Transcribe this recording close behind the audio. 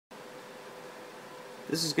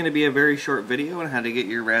This is going to be a very short video on how to get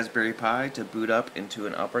your Raspberry Pi to boot up into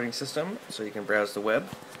an operating system so you can browse the web.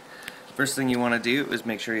 First thing you want to do is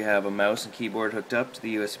make sure you have a mouse and keyboard hooked up to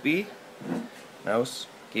the USB. Mouse,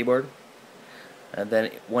 keyboard, and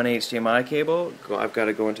then one HDMI cable. I've got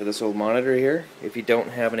to go into this old monitor here. If you don't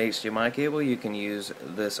have an HDMI cable, you can use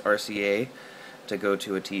this RCA to go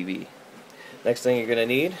to a TV. Next thing you're going to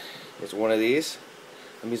need is one of these.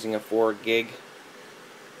 I'm using a 4 gig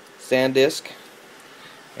SanDisk,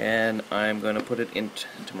 and I'm going to put it into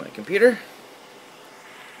my computer.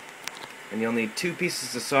 And you'll need 2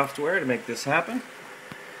 pieces of software to make this happen.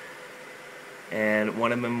 And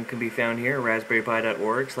one of them can be found here,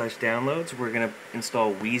 raspberrypi.org/downloads. We're going to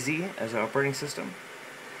install Wheezy as an operating system.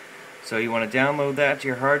 So you want to download that to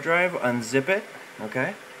your hard drive, unzip it,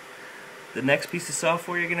 okay? The next piece of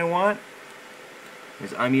software you're going to want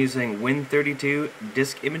is, I'm using Win32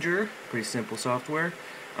 Disk Imager, pretty simple software.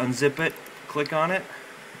 Unzip it, click on it,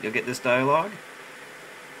 you'll get this dialog.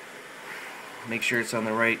 Make sure it's on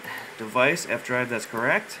the right device, F drive, that's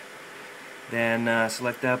correct. Then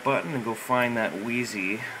select that button and go find that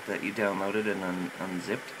Wheezy that you downloaded and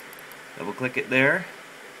unzipped. Double click it there,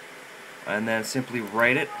 and then simply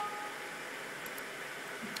write it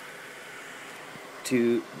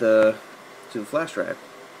to the flash drive.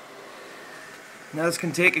 Now this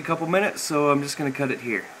can take a couple minutes, so I'm just going to cut it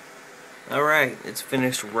here. Alright, it's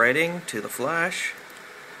finished writing to the flash.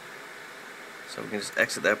 So we can just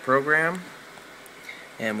exit that program,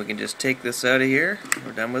 and we can just take this out of here.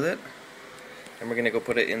 We're done with it. And we're going to go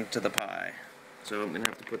put it into the Pi. So I'm going to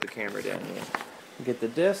have to put the camera down here. Get the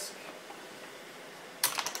disk.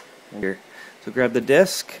 Here. So grab the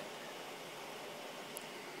disk.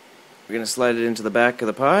 We're going to slide it into the back of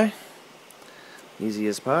the Pi. Easy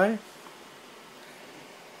as pie.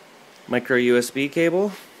 Micro USB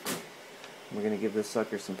cable. We're going to give this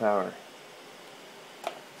sucker some power.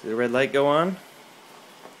 See the red light go on?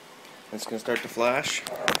 It's going to start to flash.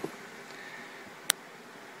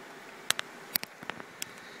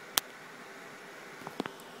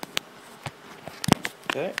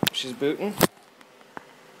 Okay, she's booting.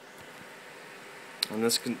 And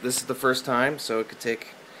this is the first time, so it could take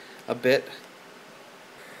a bit.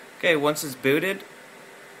 Okay, once it's booted,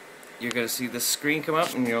 you're going to see this screen come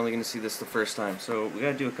up, and you're only going to see this the first time. So we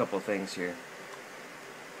got to do a couple of things here.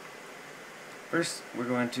 First, we're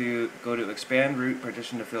going to go to expand root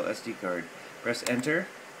partition to fill SD card. Press enter.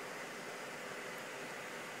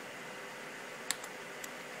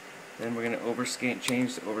 Then we're going to overscan,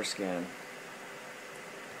 change to overscan.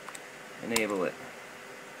 Enable it.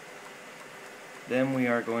 Then we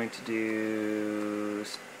are going to do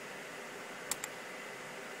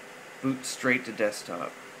boot straight to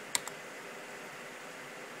desktop.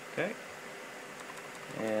 Okay.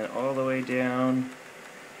 And all the way down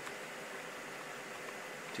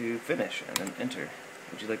to finish, and then enter.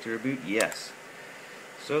 Would you like to reboot? Yes.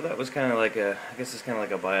 So that was kind of like I guess it's kind of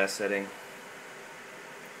like a BIOS setting.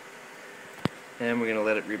 And we're going to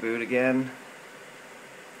let it reboot again.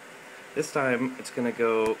 This time it's going to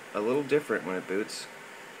go a little different when it boots.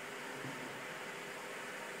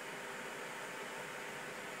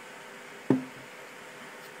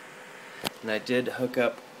 And I did hook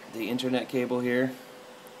up the internet cable here.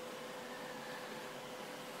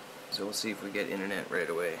 So we'll see if we get internet right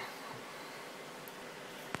away.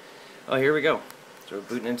 Oh, here we go. So we're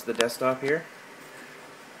booting into the desktop here.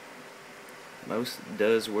 Mouse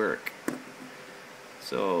does work.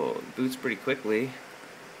 So it boots pretty quickly.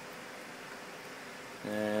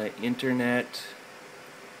 Internet.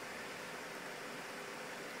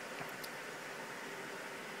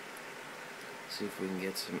 See if we can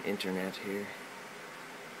get some internet here.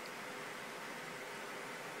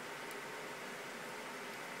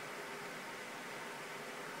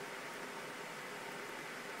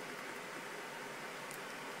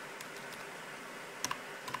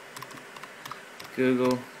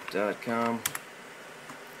 Google.com.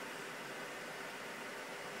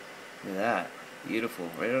 Look at that. Beautiful.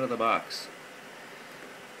 Right out of the box.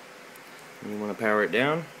 And you want to power it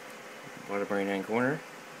down. Bottom right hand corner.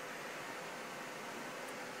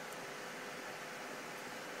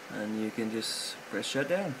 And you can just press shut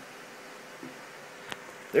down.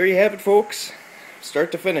 There you have it, folks.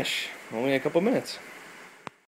 Start to finish. Only a couple minutes.